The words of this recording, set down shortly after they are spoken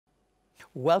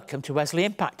Welcome to Wesley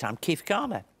Impact. I'm Keith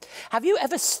Garner. Have you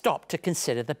ever stopped to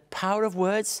consider the power of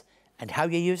words and how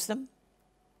you use them?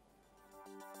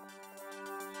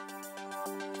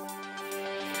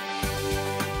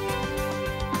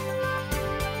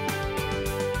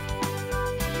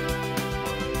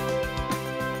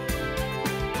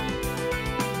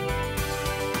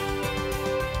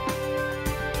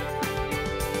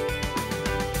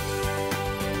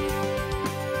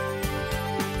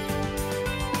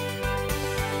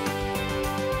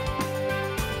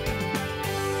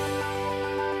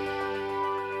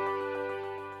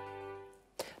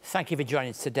 Thank you for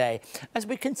joining us today. As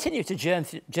we continue to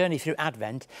journey through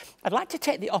Advent, I'd like to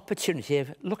take the opportunity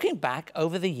of looking back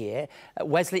over the year at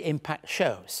Wesley Impact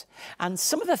shows and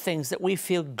some of the things that we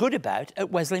feel good about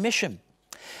at Wesley Mission.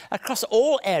 Across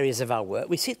all areas of our work,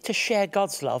 we seek to share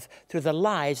God's love through the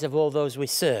lives of all those we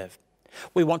serve.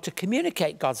 We want to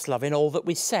communicate God's love in all that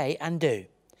we say and do.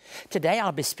 Today,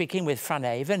 I'll be speaking with Fran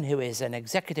Avon, who is an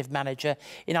executive manager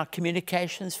in our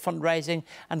communications, fundraising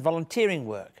and volunteering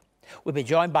work. We'll be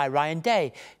joined by Ryan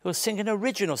Day, who will sing an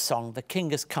original song, The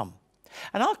King Has Come.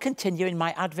 And I'll continue in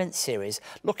my Advent series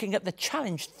looking at the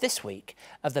challenge this week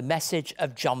of the message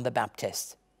of John the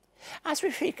Baptist. As we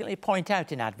frequently point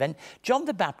out in Advent, John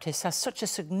the Baptist has such a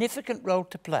significant role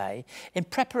to play in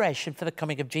preparation for the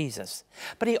coming of Jesus.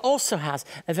 But he also has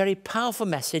a very powerful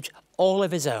message all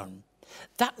of his own.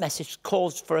 That message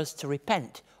calls for us to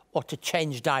repent or to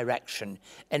change direction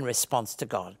in response to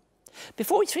God.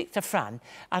 Before we speak to Fran,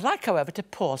 I'd like, however, to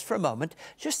pause for a moment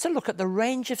just to look at the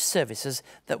range of services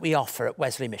that we offer at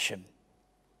Wesley Mission.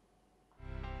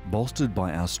 Bolstered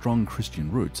by our strong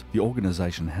Christian roots, the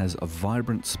organisation has a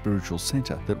vibrant spiritual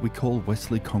centre that we call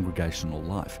Wesley Congregational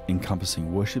Life,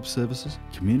 encompassing worship services,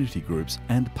 community groups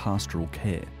and pastoral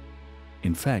care.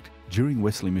 In fact, during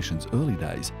Wesley Mission's early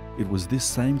days, it was this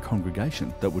same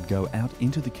congregation that would go out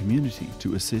into the community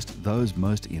to assist those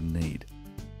most in need.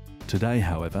 Today,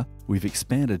 however, we've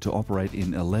expanded to operate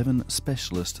in 11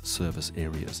 specialist service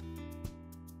areas.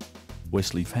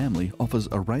 Wesley Family offers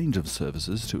a range of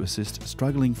services to assist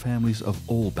struggling families of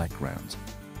all backgrounds.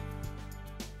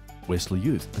 Wesley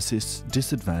Youth assists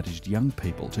disadvantaged young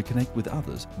people to connect with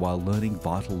others while learning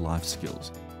vital life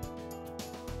skills.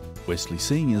 Wesley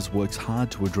Seniors works hard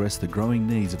to address the growing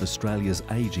needs of Australia's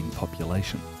ageing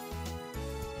population.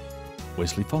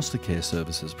 Wesley Foster Care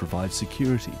Services provides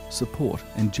security, support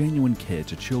and genuine care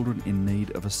to children in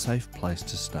need of a safe place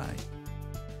to stay.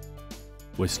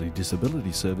 Wesley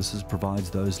Disability Services provides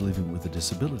those living with a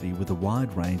disability with a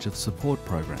wide range of support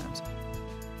programs.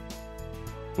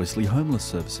 Wesley Homeless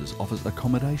Services offers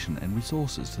accommodation and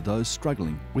resources to those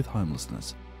struggling with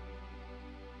homelessness.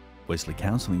 Wesley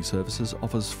Counselling Services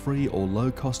offers free or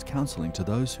low-cost counselling to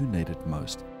those who need it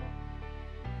most.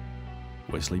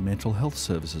 Wesley Mental Health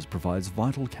Services provides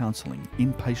vital counselling,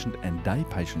 inpatient and day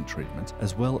patient treatments,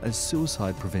 as well as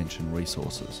suicide prevention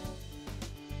resources.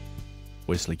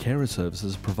 Wesley Carer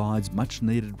Services provides much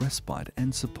needed respite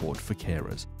and support for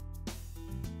carers.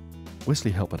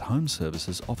 Wesley Help at Home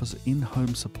Services offers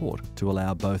in-home support to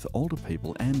allow both older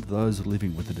people and those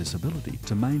living with a disability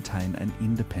to maintain an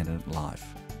independent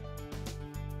life.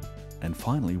 And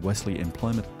finally, Wesley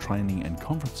Employment Training and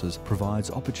Conferences provides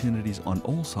opportunities on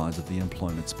all sides of the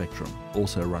employment spectrum,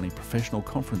 also running professional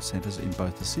conference centres in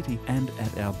both the city and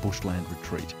at our bushland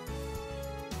retreat.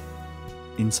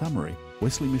 In summary,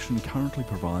 Wesley Mission currently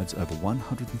provides over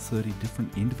 130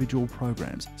 different individual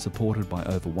programs supported by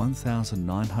over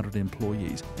 1,900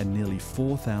 employees and nearly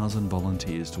 4,000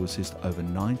 volunteers to assist over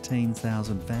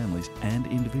 19,000 families and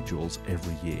individuals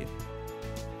every year.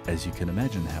 As you can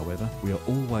imagine, however, we are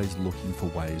always looking for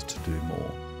ways to do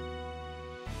more.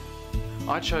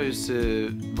 I chose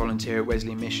to volunteer at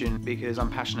Wesley Mission because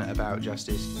I'm passionate about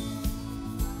justice.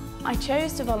 I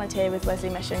chose to volunteer with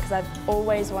Wesley Mission because I've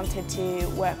always wanted to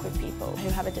work with people who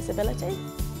have a disability.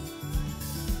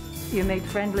 You meet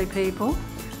friendly people.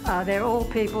 They're all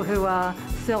people who are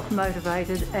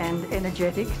self-motivated and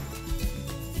energetic.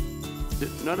 It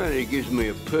not only gives me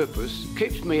a purpose,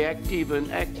 keeps me active,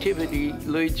 and activity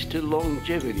leads to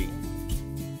longevity.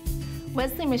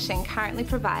 Wesley Mission currently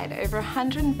provide over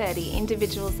 130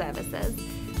 individual services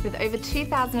with over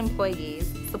 2,000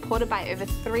 employees, supported by over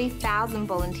 3,000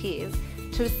 volunteers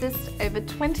to assist over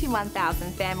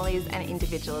 21,000 families and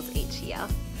individuals each year.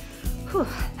 Whew,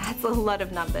 that's a lot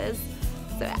of numbers.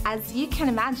 So as you can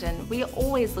imagine, we are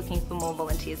always looking for more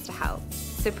volunteers to help.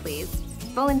 So please,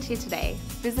 volunteer today.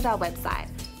 Visit our website,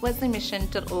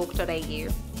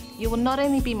 wesleymission.org.au. You will not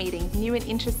only be meeting new and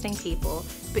interesting people,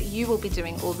 but you will be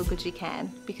doing all the good you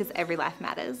can, because every life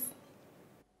matters.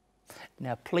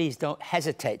 Now, please don't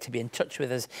hesitate to be in touch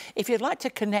with us if you'd like to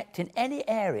connect in any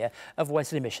area of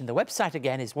Wesley Mission. The website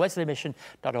again is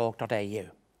wesleymission.org.au.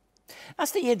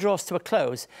 As the year draws to a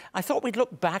close, I thought we'd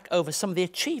look back over some of the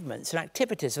achievements and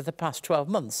activities of the past 12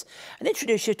 months and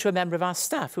introduce you to a member of our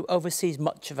staff who oversees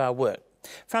much of our work.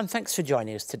 Fran, thanks for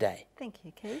joining us today. Thank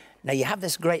you, Keith. Now, you have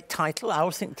this great title. I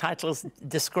always think titles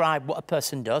describe what a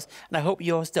person does, and I hope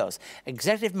yours does.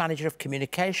 Executive Manager of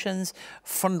Communications,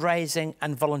 Fundraising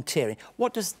and Volunteering.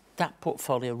 What does that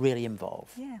portfolio really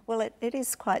involve? Yeah, well, it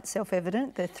is quite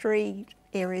self-evident. There are three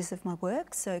areas of my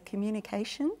work. So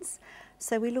communications.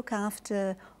 So we look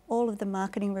after all of the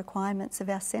marketing requirements of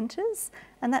our centres,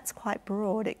 and that's quite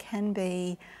broad. It can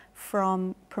be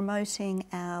from promoting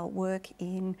our work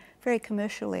in very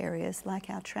commercial areas like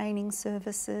our training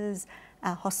services,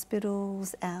 our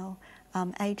hospitals, our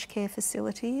aged care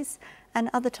facilities, and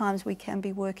other times we can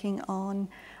be working on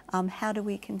how do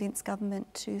we convince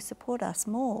government to support us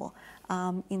more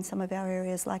in some of our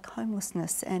areas like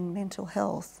homelessness and mental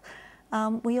health.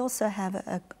 We also have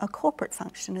a corporate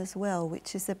function as well,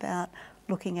 which is about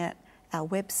looking at our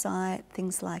website,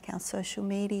 things like our social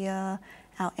media,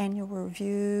 our annual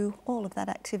review, all of that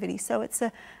activity. So it's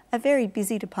a very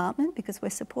busy department because we're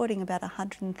supporting about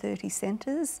 130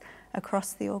 centres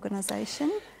across the organisation.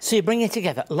 So you're bringing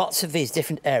together lots of these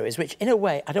different areas, which in a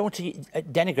way, I don't want to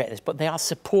denigrate this, but they are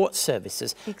support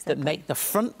services that make the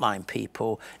frontline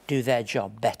people do their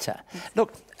job better.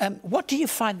 Look, what do you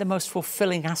find the most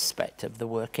fulfilling aspect of the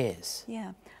work is?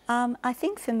 Yeah. I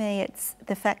think for me it's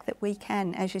the fact that we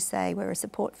can, as you say, we're a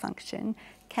support function,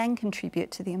 can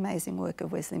contribute to the amazing work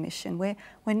of Wesley Mission. We're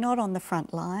not on the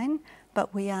front line,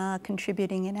 but we are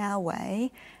contributing in our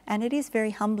way, and it is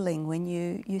very humbling when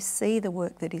you see the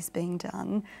work that is being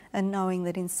done and knowing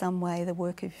that in some way the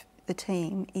work of the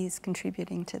team is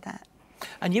contributing to that.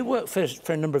 And you work for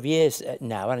a number of years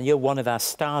now, and you're one of our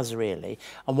stars, really.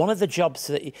 And one of the jobs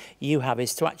that you have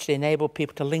is to actually enable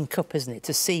people to link up, isn't it?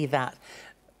 To see that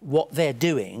what they're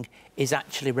doing is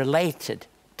actually related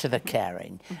to the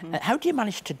caring. How do you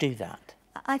manage to do that?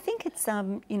 I think it's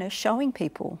showing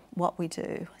people what we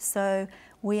do. So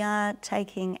we are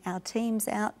taking our teams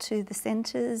out to the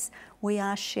centres. We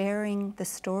are sharing the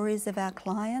stories of our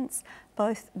clients,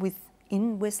 both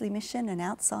within Wesley Mission and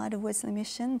outside of Wesley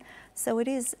Mission. So it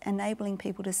is enabling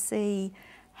people to see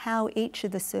how each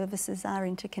of the services are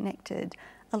interconnected.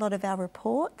 A lot of our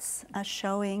reports are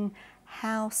showing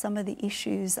how some of the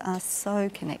issues are so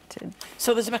connected.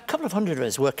 So there's about a couple of hundred of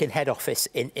us work in head office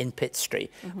in Pitt Street,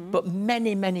 but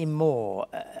many, many more,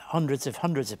 hundreds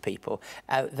of people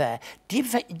out there.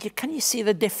 Can you see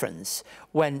the difference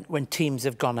when teams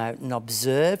have gone out and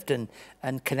observed and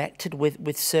connected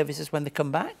with services when they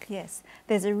come back? Yes,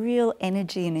 there's a real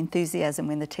energy and enthusiasm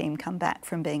when the team come back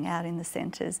from being out in the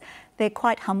centres. They're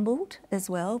quite humbled as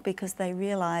well because they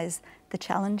realise the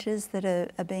challenges that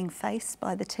are being faced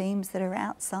by the teams that are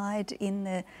outside in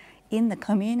the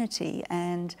community,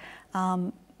 and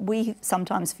we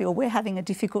sometimes feel we're having a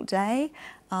difficult day,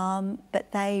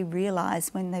 but they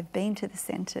realise when they've been to the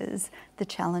centres the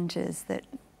challenges that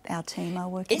our team are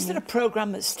working Is there a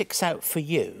programme that sticks out for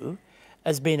you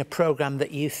as being a programme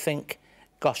that you think,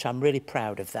 gosh, I'm really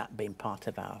proud of that being part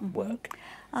of our work?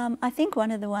 I think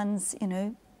one of the ones,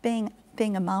 being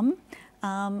a mum,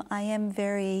 I am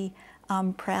very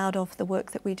proud of the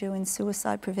work that we do in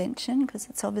suicide prevention because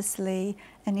it's obviously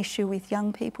an issue with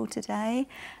young people today.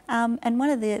 And one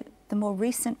of the more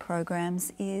recent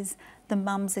programs is the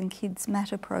Mums and Kids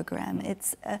Matter program.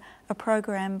 It's a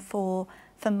program for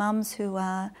mums who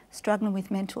are struggling with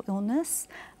mental illness,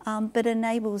 but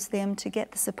enables them to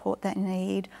get the support they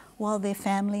need while their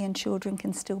family and children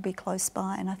can still be close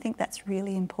by. And I think that's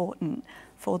really important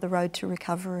for the road to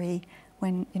recovery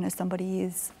when somebody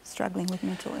is struggling with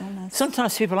mental illness.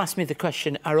 Sometimes people ask me the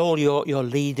question, are all your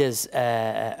leaders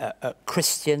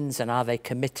Christians, and are they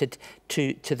committed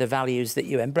to the values that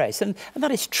you embrace? And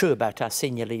that is true about our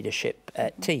senior leadership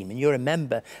team, and you're a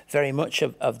member very much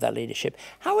of that leadership.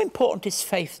 How important is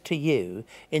faith to you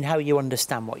in how you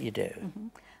understand what you do?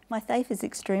 My faith is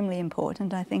extremely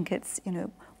important. I think it's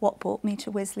what brought me to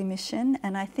Wesley Mission,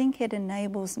 and I think it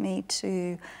enables me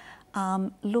to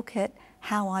look at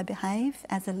how I behave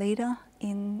as a leader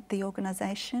in the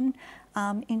organisation,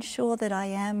 ensure that I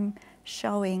am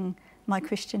showing my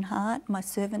Christian heart, my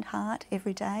servant heart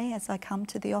every day as I come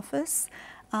to the office.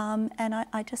 And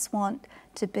I just want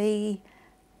to be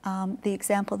the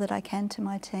example that I can to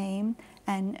my team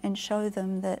and show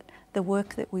them that the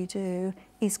work that we do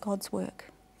is God's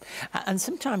work. And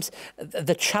sometimes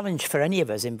the challenge for any of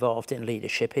us involved in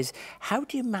leadership is, how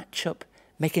do you match up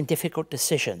making difficult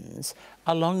decisions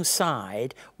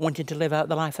alongside wanting to live out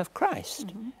the life of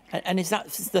Christ. And is that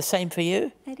the same for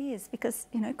you? It is, because,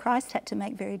 you know, Christ had to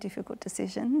make very difficult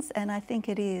decisions, and I think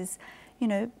it is, you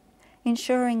know,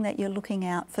 ensuring that you're looking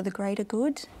out for the greater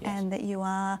good, and that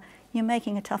you're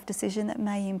making a tough decision that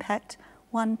may impact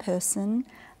one person,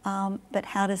 but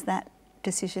how does that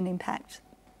decision impact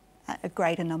a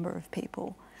greater number of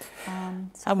people?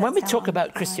 And when we talk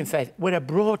about Christian faith, we're a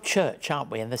broad church, aren't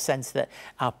we, in the sense that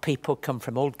our people come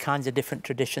from all kinds of different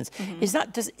traditions.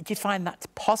 Do you find that a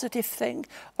positive thing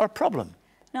or a problem?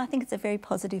 No, I think it's a very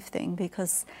positive thing,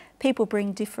 because people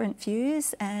bring different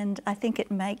views, and I think it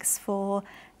makes for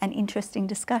an interesting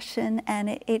discussion, and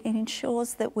it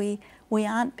ensures that we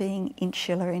aren't being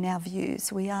insular in our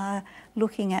views. We are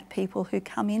looking at people who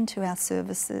come into our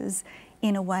services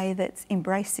in a way that's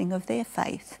embracing of their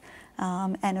faith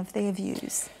and of their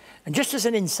views. And just as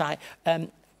an insight,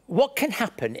 what can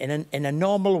happen in a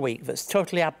normal week that's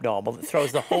totally abnormal, that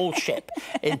throws the whole ship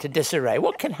into disarray?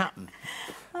 What can happen?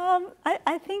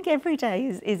 I think every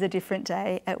day is a different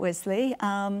day at Wesley.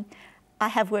 I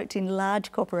have worked in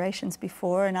large corporations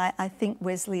before, and I think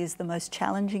Wesley is the most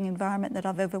challenging environment that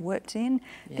I've ever worked in,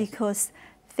 because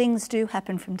things do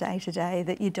happen from day to day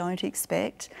that you don't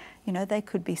expect. You know, they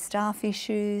could be staff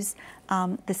issues.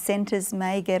 The centres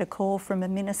may get a call from a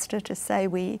minister to say,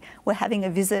 we're having a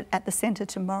visit at the centre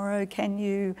tomorrow, can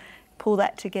you pull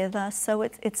that together? So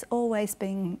it's always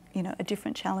been, you know, a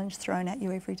different challenge thrown at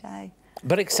you every day.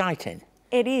 But exciting.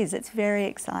 It is, it's very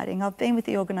exciting. I've been with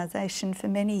the organisation for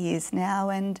many years now,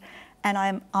 and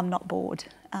I'm not bored.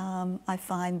 I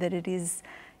find that it is,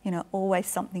 you know, always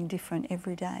something different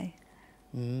every day.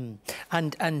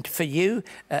 And for you,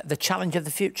 the challenge of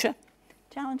the future?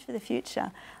 Challenge for the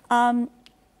future.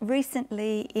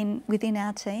 Recently, within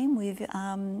our team, we've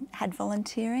had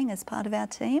volunteering as part of our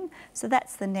team, so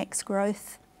that's the next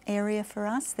growth area for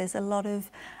us. There's a lot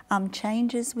of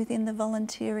changes within the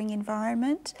volunteering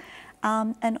environment,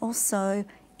 and also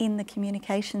in the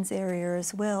communications area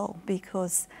as well,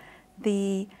 because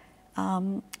the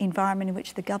environment in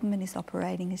which the government is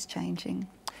operating is changing.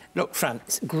 Look, Fran,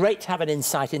 it's great to have an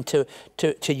insight into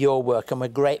your work, and we're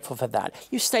grateful for that.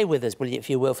 You stay with us, will you, if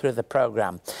you will, through the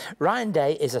programme. Ryan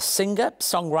Day is a singer,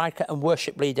 songwriter and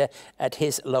worship leader at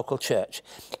his local church.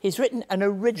 He's written an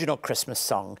original Christmas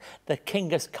song, The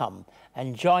King Has Come,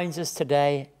 and joins us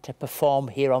today to perform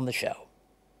here on the show.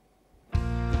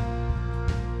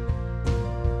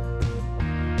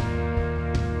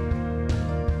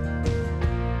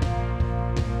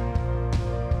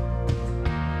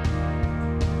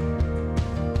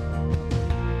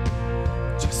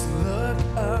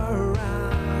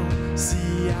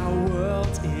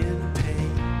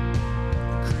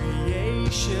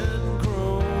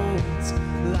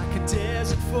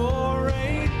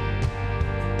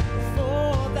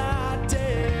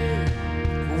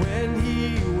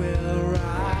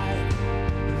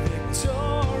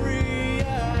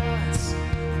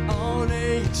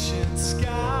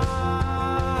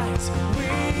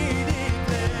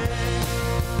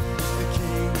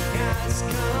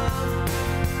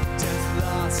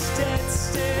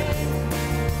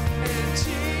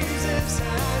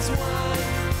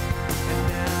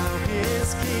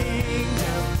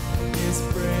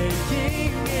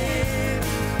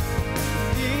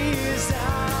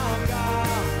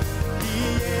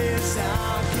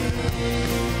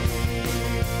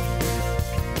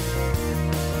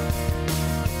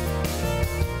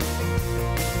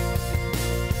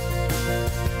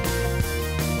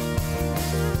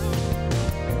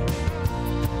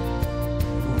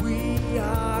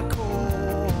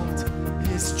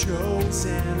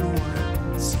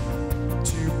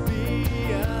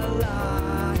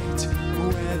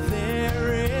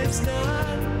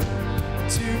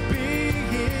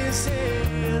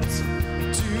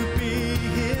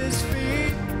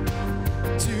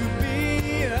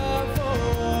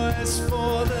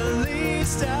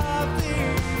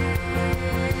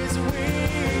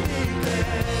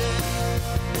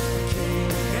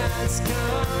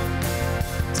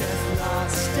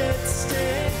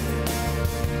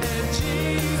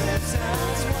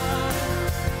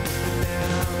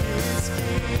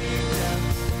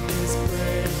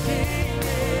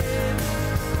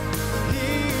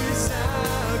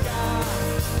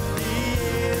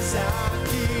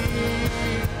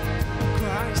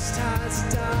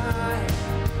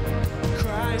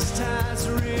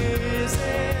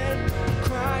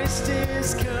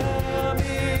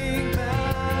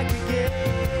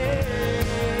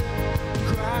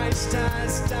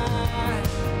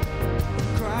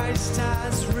 Christ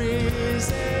has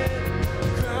risen,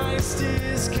 Christ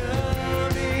is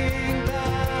coming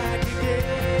back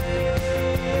again.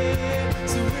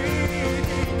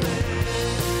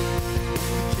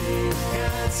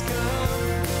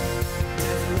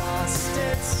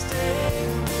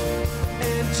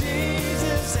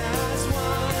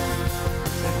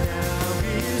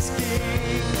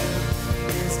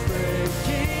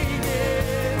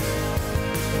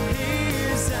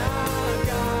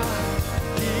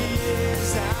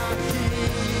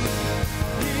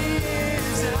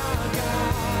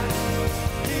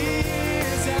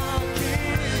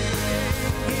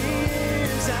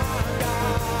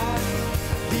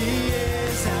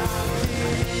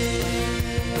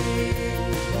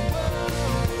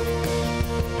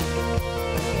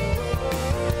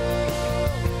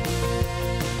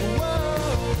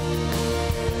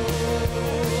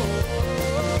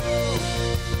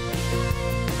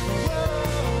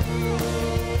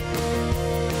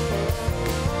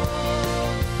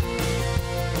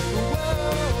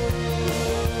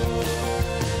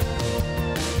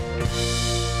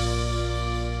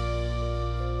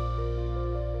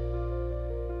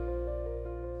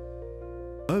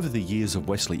 Over the years of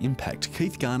Wesley Impact,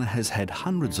 Keith Garner has had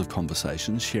hundreds of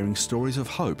conversations sharing stories of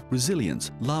hope, resilience,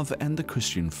 love and the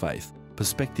Christian faith.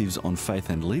 Perspectives on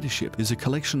Faith and Leadership is a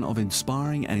collection of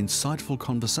inspiring and insightful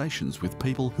conversations with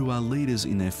people who are leaders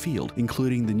in their field,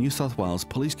 including the New South Wales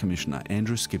Police Commissioner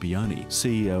Andrew Scipione,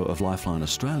 CEO of Lifeline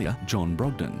Australia John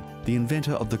Brogden, the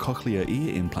inventor of the cochlear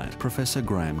ear implant Professor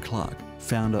Graham Clark,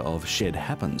 founder of Shed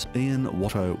Happens Ian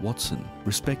Watto Watson,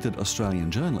 respected Australian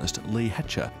journalist Lee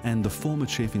Hatcher, and the former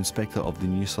Chief Inspector of the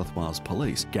New South Wales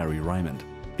Police Gary Raymond.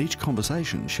 Each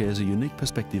conversation shares a unique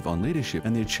perspective on leadership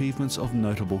and the achievements of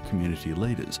notable community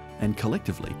leaders, and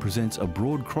collectively presents a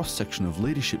broad cross-section of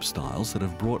leadership styles that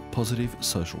have brought positive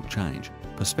social change.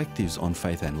 Perspectives on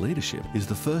Faith and Leadership is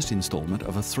the first instalment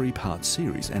of a 3-part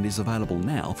series and is available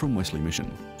now from Wesley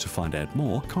Mission. To find out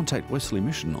more, contact Wesley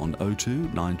Mission on 02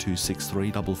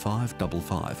 9263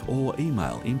 5555 or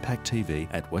email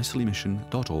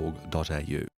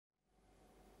impacttv@wesleymission.org.au.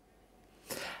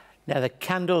 Now, the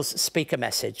candles speak a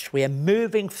message. We are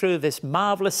moving through this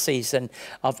marvellous season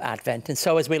of Advent, and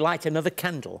so as we light another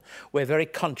candle, we're very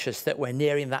conscious that we're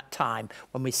nearing that time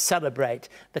when we celebrate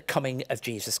the coming of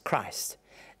Jesus Christ.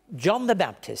 John the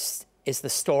Baptist is the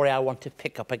story I want to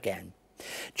pick up again.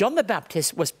 John the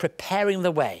Baptist was preparing the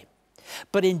way,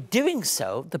 but in doing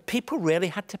so, the people really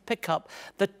had to pick up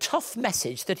the tough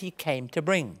message that he came to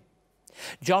bring.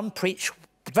 John preached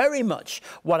very much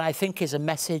what I think is a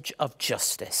message of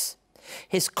justice.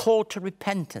 His call to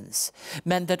repentance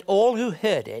meant that all who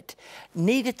heard it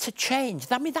needed to change.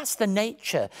 I mean, that's the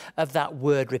nature of that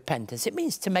word repentance. It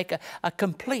means to make a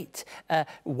complete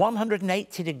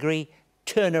 180-degree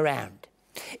turnaround.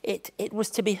 It was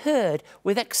to be heard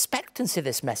with expectancy,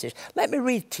 this message. Let me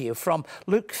read to you from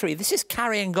Luke 3. This is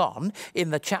carrying on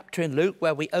in the chapter in Luke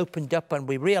where we opened up and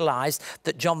we realised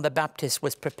that John the Baptist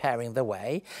was preparing the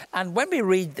way. And when we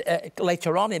read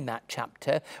later on in that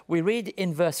chapter, we read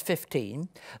in verse 15,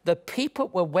 the people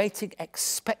were waiting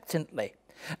expectantly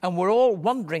and were all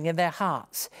wondering in their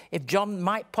hearts if John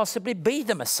might possibly be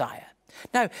the Messiah.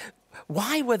 Now,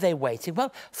 why were they waiting?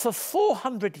 Well, for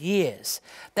 400 years,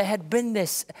 there had been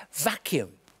this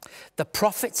vacuum. The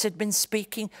prophets had been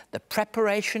speaking, the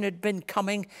preparation had been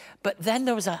coming, but then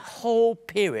there was a whole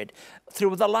period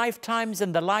through the lifetimes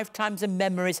and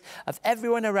memories of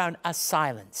everyone around as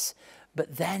silence.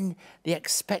 But then the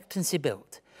expectancy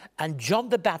built, and John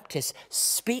the Baptist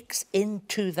speaks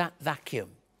into that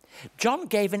vacuum. John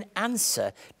gave an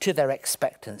answer to their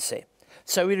expectancy.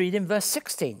 So we read in verse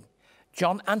 16,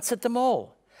 John answered them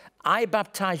all, I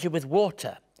baptize you with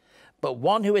water, but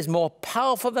one who is more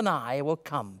powerful than I will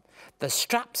come, the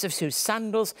straps of whose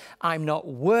sandals I'm not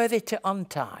worthy to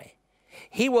untie.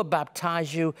 He will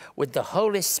baptize you with the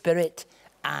Holy Spirit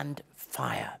and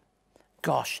fire.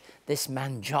 Gosh, this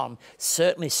man John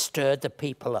certainly stirred the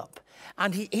people up.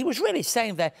 And he was really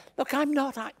saying there, look, I'm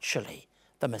not actually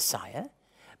the Messiah,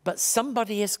 but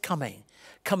somebody is coming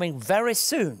very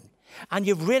soon. And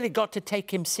you've really got to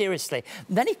take him seriously.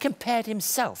 And then he compared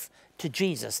himself to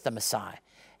Jesus, the Messiah.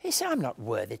 He said, I'm not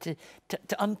worthy to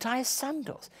untie his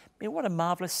sandals. I mean, what a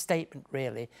marvellous statement,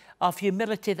 really, of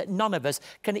humility that none of us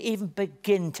can even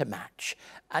begin to match.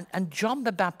 And John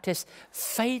the Baptist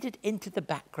faded into the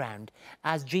background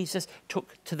as Jesus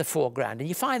took to the foreground. And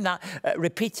you find that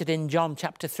repeated in John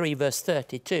chapter 3, verse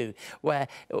 32, where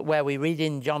we read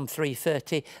in John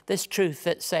 3:30, this truth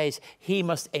that says, he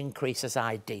must increase as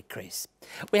I decrease.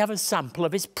 We have a sample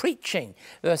of his preaching,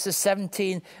 verses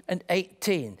 17 and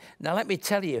 18. Now, let me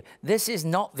tell you, this is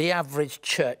not the average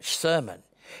church sermon.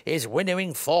 His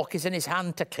winnowing fork is in his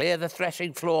hand to clear the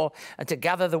threshing floor and to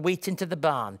gather the wheat into the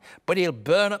barn, but he'll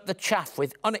burn up the chaff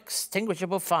with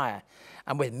unextinguishable fire.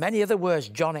 And with many other words,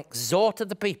 John exhorted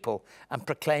the people and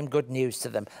proclaimed good news to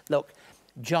them. Look,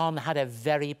 John had a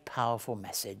very powerful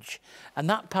message, and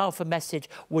that powerful message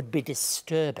would be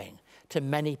disturbing to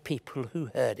many people who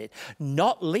heard it,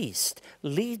 not least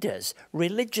leaders,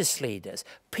 religious leaders,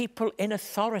 people in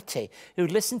authority who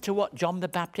listened to what John the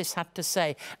Baptist had to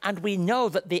say. And we know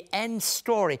that the end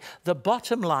story, the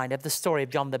bottom line of the story of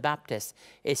John the Baptist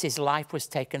is his life was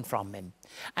taken from him.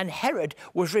 And Herod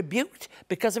was rebuked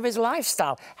because of his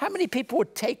lifestyle. How many people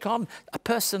would take on a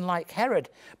person like Herod?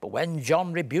 But when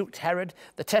John rebuked Herod,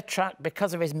 the tetrarch,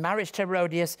 because of his marriage to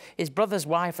Herodias, his brother's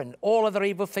wife, and all other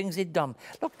evil things he'd done,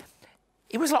 look,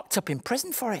 he was locked up in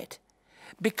prison for it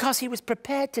because he was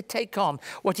prepared to take on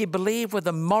what he believed were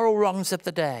the moral wrongs of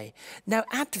the day. Now,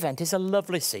 Advent is a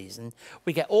lovely season.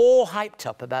 We get all hyped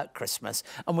up about Christmas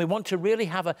and we want to really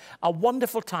have a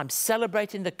wonderful time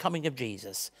celebrating the coming of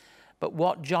Jesus. But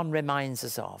what John reminds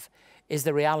us of is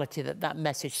the reality that that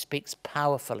message speaks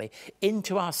powerfully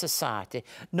into our society,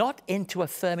 not into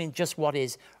affirming just what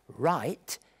is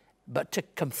right, but to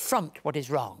confront what is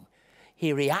wrong.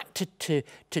 He reacted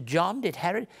to John, did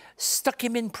Herod, stuck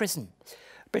him in prison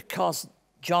because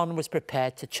John was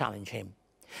prepared to challenge him.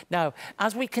 Now,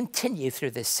 as we continue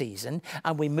through this season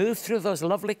and we move through those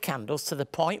lovely candles to the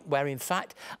point where, in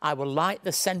fact, I will light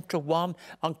the central one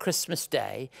on Christmas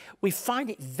Day, we find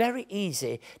it very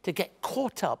easy to get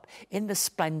caught up in the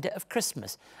splendour of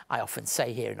Christmas. I often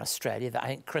say here in Australia that I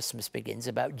think Christmas begins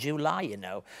about July, you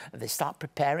know. They start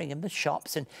preparing in the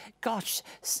shops and, gosh,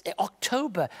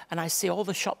 October, and I see all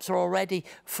the shops are already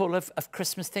full of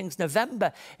Christmas things.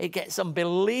 November, it gets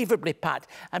unbelievably packed.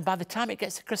 And by the time it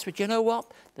gets to Christmas, you know what?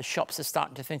 The shops are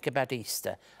starting to think about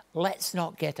Easter. Let's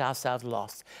not get ourselves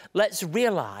lost. Let's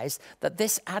realise that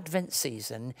this Advent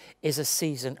season is a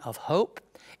season of hope,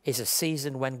 is a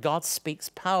season when God speaks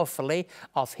powerfully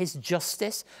of his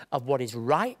justice, of what is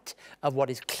right, of what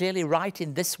is clearly right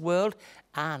in this world,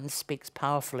 and speaks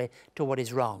powerfully to what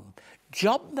is wrong.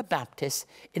 John the Baptist,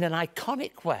 in an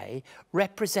iconic way,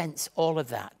 represents all of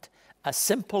that. A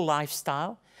simple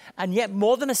lifestyle, and yet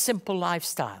more than a simple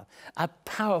lifestyle, a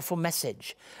powerful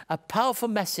message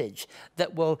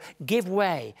that will give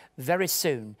way very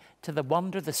soon to the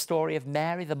wonder of the story of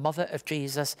Mary, the mother of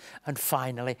Jesus, and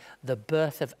finally the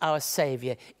birth of our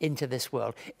Saviour into this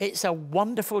world. It's a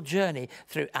wonderful journey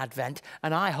through Advent,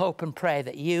 and I hope and pray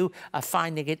that you are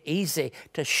finding it easy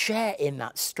to share in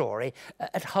that story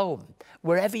at home,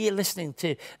 wherever you're listening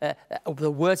to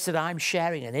the words that I'm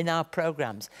sharing and in our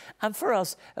programmes. And for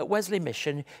us at Wesley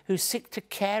Mission, who seek to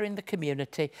care in the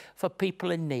community for people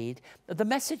in need, the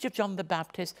message of John the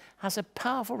Baptist has a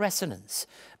powerful resonance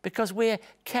because we're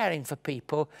caring for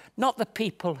people, not the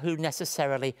people who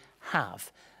necessarily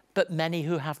have, but many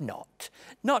who have not.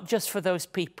 Not just for those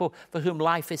people for whom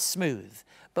life is smooth,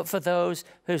 but for those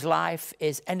whose life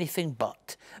is anything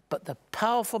but. But the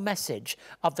powerful message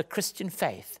of the Christian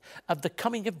faith, of the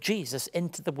coming of Jesus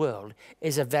into the world,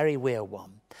 is a very real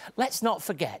one. Let's not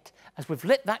forget, as we've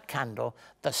lit that candle,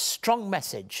 the strong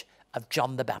message of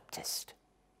John the Baptist.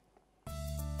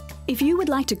 If you would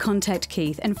like to contact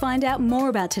Keith and find out more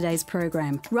about today's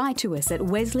program, write to us at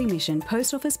Wesley Mission,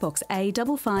 Post Office Box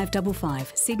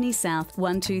A5555, Sydney South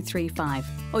 1235.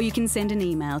 Or you can send an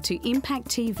email to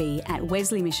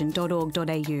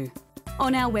impacttv@wesleymission.org.au.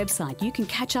 On our website, you can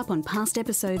catch up on past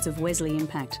episodes of Wesley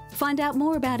Impact, find out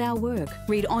more about our work,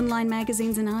 read online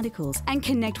magazines and articles, and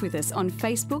connect with us on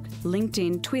Facebook,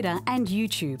 LinkedIn, Twitter, and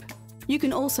YouTube. You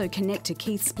can also connect to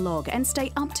Keith's blog and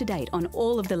stay up to date on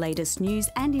all of the latest news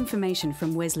and information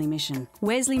from Wesley Mission.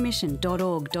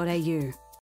 wesleymission.org.au.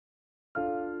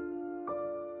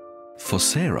 For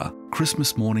Sarah,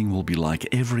 Christmas morning will be like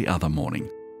every other morning.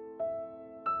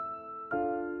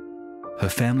 Her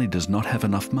family does not have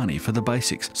enough money for the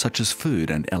basics, such as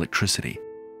food and electricity.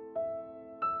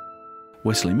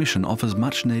 Wesley Mission offers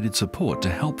much needed support to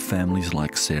help families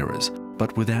like Sarah's,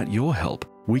 but without your help,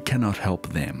 we cannot help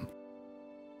them.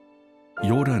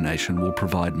 Your donation will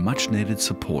provide much needed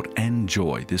support and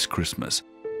joy this Christmas.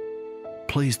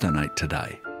 Please donate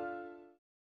today.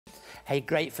 Hey,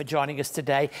 great for joining us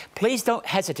today. Please don't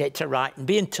hesitate to write and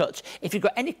be in touch if you've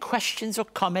got any questions or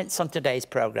comments on today's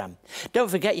programme. Don't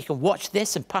forget you can watch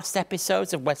this and past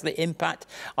episodes of Wesley Impact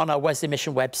on our Wesley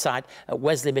Mission website at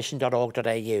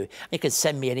wesleymission.org.au. You can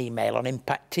send me an email on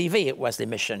Impact TV at Wesley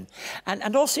Mission.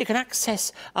 And also you can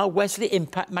access our Wesley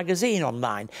Impact magazine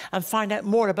online and find out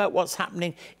more about what's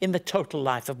happening in the total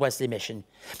life of Wesley Mission.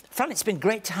 Fran, it's been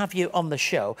great to have you on the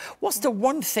show. What's the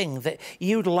one thing that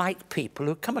you'd like people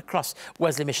who come across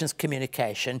Wesley Mission's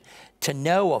communication to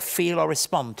know or feel or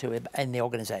respond to in the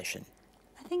organisation?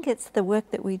 I think it's the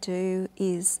work that we do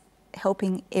is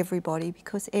helping everybody,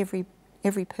 because every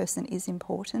person is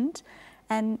important,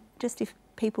 and just if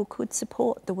people could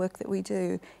support the work that we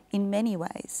do in many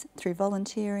ways, through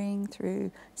volunteering,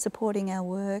 through supporting our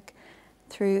work,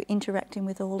 through interacting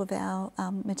with all of our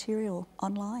material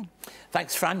online.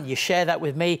 Thanks, Fran. You share that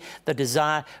with me, the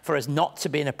desire for us not to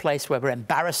be in a place where we're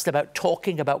embarrassed about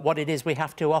talking about what it is we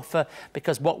have to offer,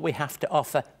 because what we have to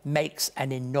offer makes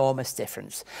an enormous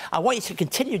difference. I want you to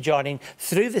continue joining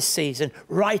through this season,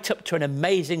 right up to an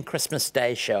amazing Christmas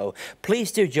Day show.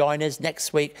 Please do join us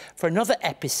next week for another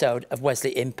episode of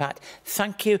Wesley Impact.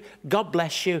 Thank you, God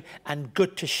bless you, and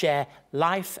good to share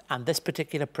life and this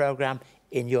particular programme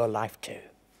in your life too.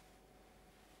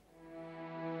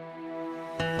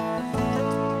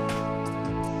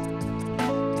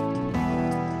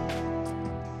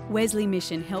 Wesley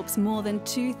Mission helps more than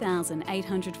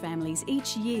 2,800 families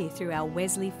each year through our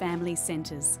Wesley Family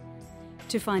Centres.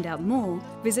 To find out more,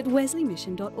 visit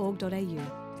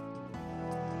wesleymission.org.au.